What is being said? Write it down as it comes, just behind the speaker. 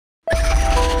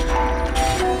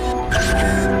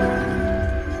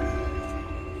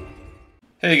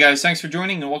Hey guys, thanks for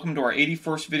joining and welcome to our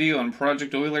 81st video on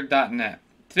Project Euler.net.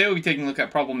 Today we'll be taking a look at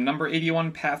problem number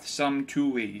 81, path sum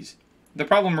two ways. The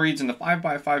problem reads, in the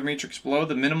 5x5 matrix below,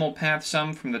 the minimal path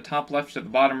sum from the top left to the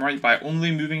bottom right by only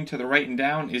moving to the right and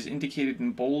down is indicated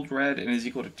in bold red and is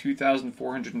equal to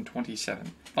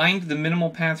 2,427. Find the minimal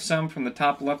path sum from the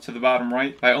top left to the bottom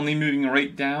right by only moving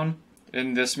right down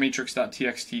in this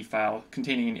matrix.txt file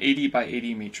containing an 80 by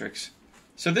 80 matrix.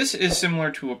 So this is similar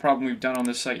to a problem we've done on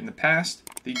this site in the past.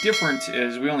 The difference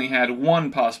is we only had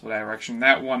one possible direction.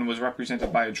 That one was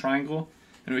represented by a triangle,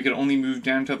 and we could only move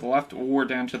down to the left or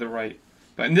down to the right.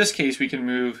 But in this case, we can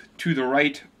move to the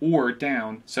right or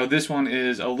down, so this one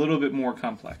is a little bit more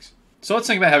complex. So let's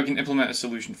think about how we can implement a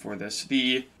solution for this.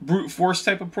 The brute force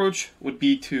type approach would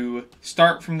be to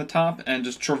start from the top and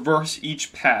just traverse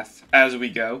each path as we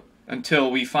go,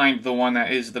 until we find the one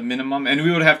that is the minimum, and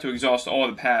we would have to exhaust all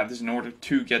the paths in order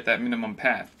to get that minimum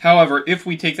path. However, if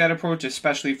we take that approach,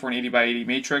 especially for an 80 by 80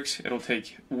 matrix, it'll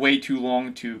take way too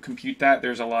long to compute that.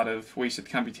 There's a lot of wasted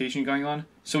computation going on.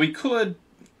 So we could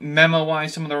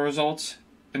memoize some of the results,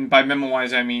 and by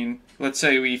memoize I mean, let's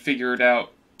say we figured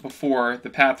out before the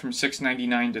path from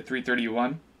 699 to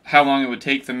 331, how long it would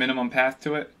take the minimum path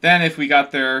to it. Then if we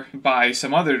got there by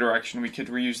some other direction, we could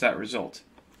reuse that result.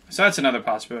 So that's another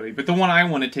possibility, but the one I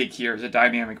want to take here is a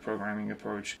dynamic programming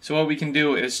approach. So what we can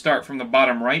do is start from the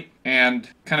bottom right and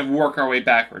kind of work our way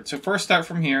backwards. So first start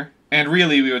from here, and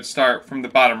really we would start from the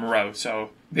bottom row. So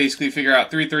basically figure out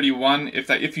 331.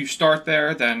 If you start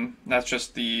there, then that's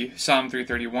just the sum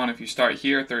 331. If you start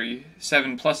here,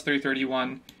 37 plus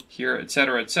 331, here,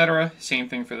 etc., etc. Same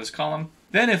thing for this column.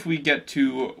 Then if we get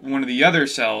to one of the other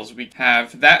cells, we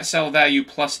have that cell value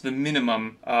plus the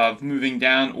minimum of moving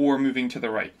down or moving to the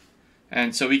right.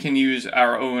 And so we can use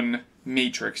our own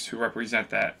matrix to represent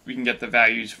that. We can get the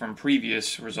values from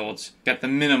previous results, get the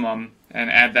minimum,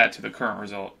 and add that to the current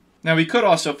result. Now we could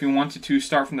also, if we wanted to,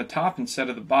 start from the top instead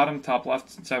of the bottom, top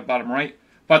left instead of bottom right,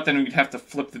 but then we'd have to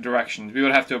flip the directions. We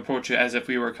would have to approach it as if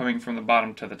we were coming from the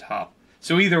bottom to the top.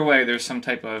 So either way, there's some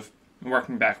type of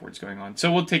working backwards going on.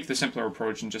 So we'll take the simpler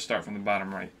approach and just start from the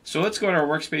bottom right. So let's go to our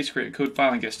workspace, create a code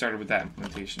file, and get started with that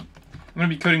implementation. I'm going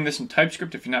to be coding this in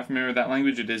TypeScript. If you're not familiar with that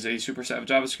language, it is a superset of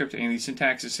JavaScript, and the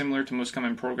syntax is similar to most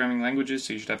common programming languages,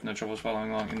 so you should have no troubles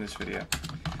following along in this video.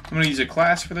 I'm going to use a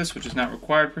class for this, which is not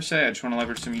required per se. I just want to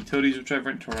leverage some utilities which I've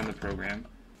written to run the program.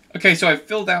 Okay, so I've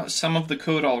filled out some of the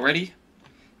code already,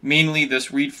 mainly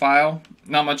this read file.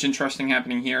 Not much interesting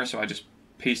happening here, so I just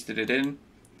pasted it in.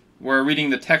 We're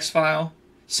reading the text file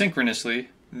synchronously,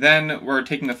 then we're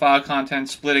taking the file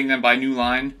contents, splitting them by new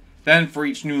line, then for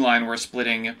each new line we're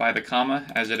splitting by the comma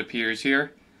as it appears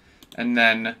here, and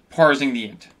then parsing the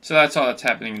int. So that's all that's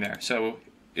happening there. So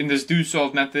in this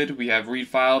doSolve method we have read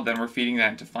file, then we're feeding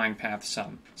that into find path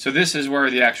sum. So this is where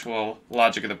the actual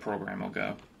logic of the program will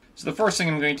go. So the first thing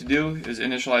I'm going to do is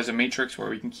initialize a matrix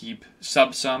where we can keep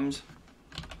subsums.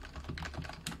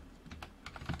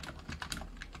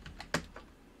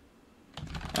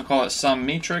 I'll call it sum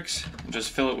matrix and just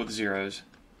fill it with zeros.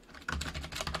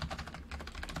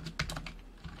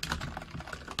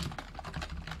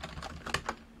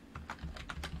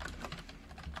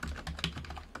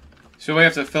 So we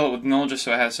have to fill it with null just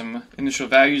so it has some initial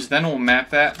values. Then we'll map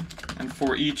that, and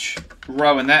for each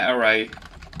row in that array,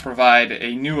 provide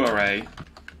a new array,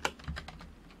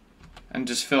 and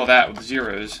just fill that with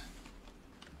zeros.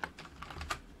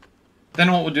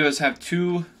 Then what we'll do is have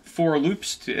two for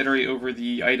loops to iterate over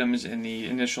the items in the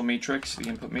initial matrix, the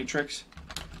input matrix.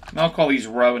 And I'll call these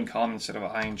row and column instead of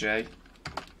I and j.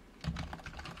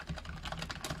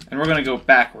 And we're going to go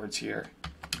backwards here.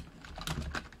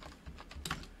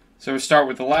 So we start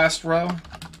with the last row,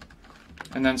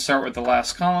 and then start with the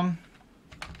last column.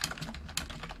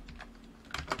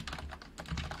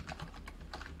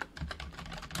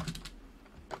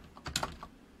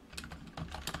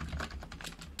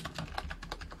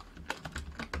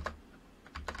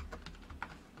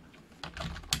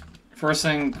 First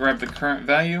thing, grab the current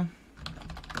value.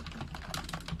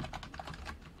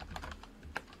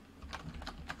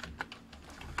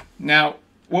 Now,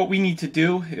 what we need to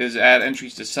do is add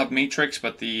entries to submatrix,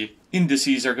 but the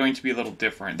indices are going to be a little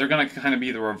different. They're going to kind of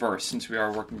be the reverse since we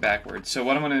are working backwards. So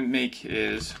what I'm going to make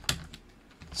is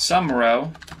sum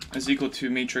row is equal to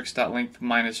matrix.length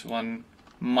minus 1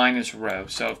 minus row.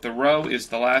 So if the row is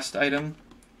the last item,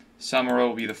 sum row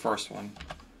will be the first one.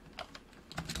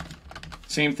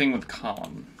 Same thing with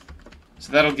column.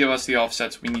 So that'll give us the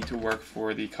offsets we need to work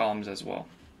for the columns as well.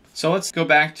 So let's go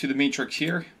back to the matrix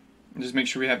here and just make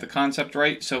sure we have the concept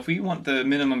right. So if we want the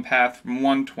minimum path from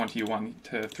 121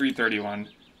 to 331,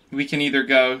 we can either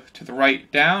go to the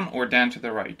right down or down to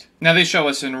the right. Now they show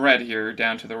us in red here,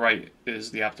 down to the right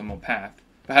is the optimal path.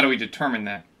 But how do we determine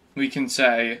that? We can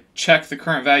say, check the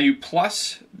current value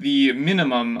plus the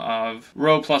minimum of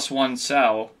row plus 1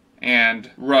 cell and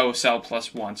row cell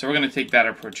plus 1. So we're going to take that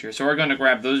approach here. So we're going to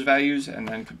grab those values and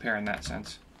then compare in that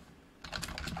sense.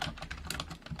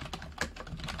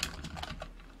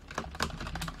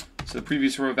 So the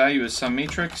previous row value is some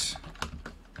matrix.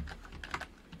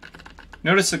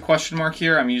 Notice the question mark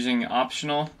here. I'm using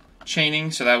optional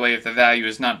chaining, so that way if the value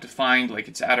is not defined, like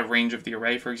it's out of range of the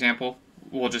array, for example,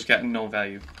 we'll just get null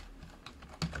value.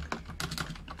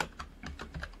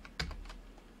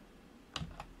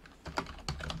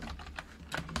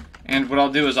 And what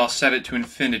I'll do is I'll set it to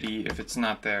infinity if it's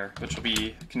not there, which will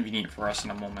be convenient for us in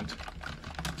a moment.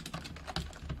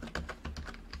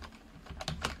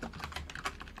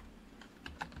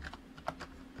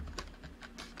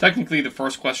 Technically, the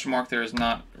first question mark there is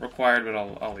not required, but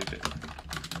I'll leave it.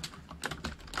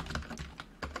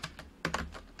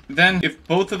 Then, if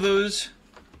both of those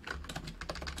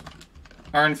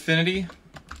are infinity,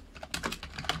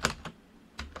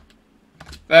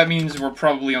 that means we're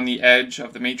probably on the edge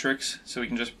of the matrix, so we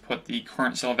can just put the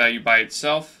current cell value by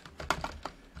itself.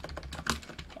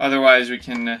 Otherwise, we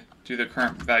can do the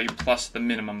current value plus the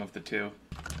minimum of the two.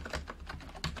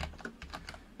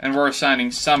 And we're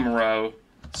assigning some row,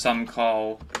 some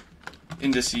call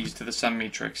indices to the sum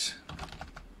matrix.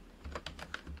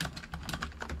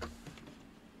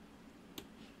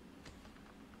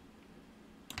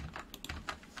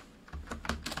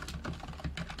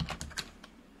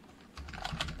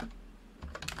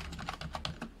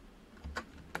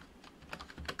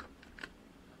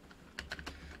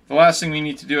 The last thing we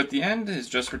need to do at the end is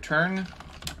just return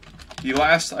the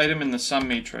last item in the sum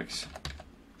matrix.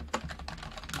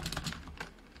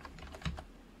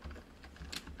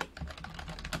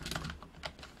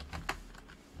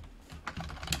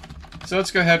 So let's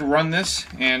go ahead and run this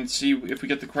and see if we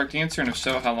get the correct answer, and if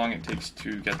so, how long it takes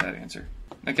to get that answer.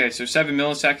 Okay, so 7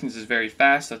 milliseconds is very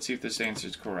fast. Let's see if this answer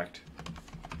is correct.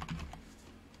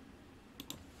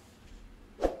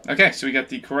 Okay, so we got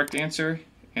the correct answer,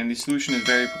 and the solution is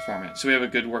very performant. So we have a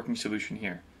good working solution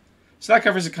here. So that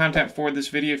covers the content for this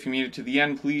video. If you made it to the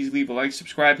end, please leave a like,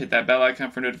 subscribe, hit that bell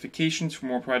icon for notifications for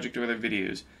more Project Euler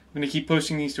videos. I'm going to keep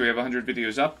posting these till we have 100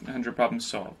 videos up and 100 problems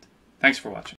solved. Thanks for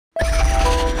watching.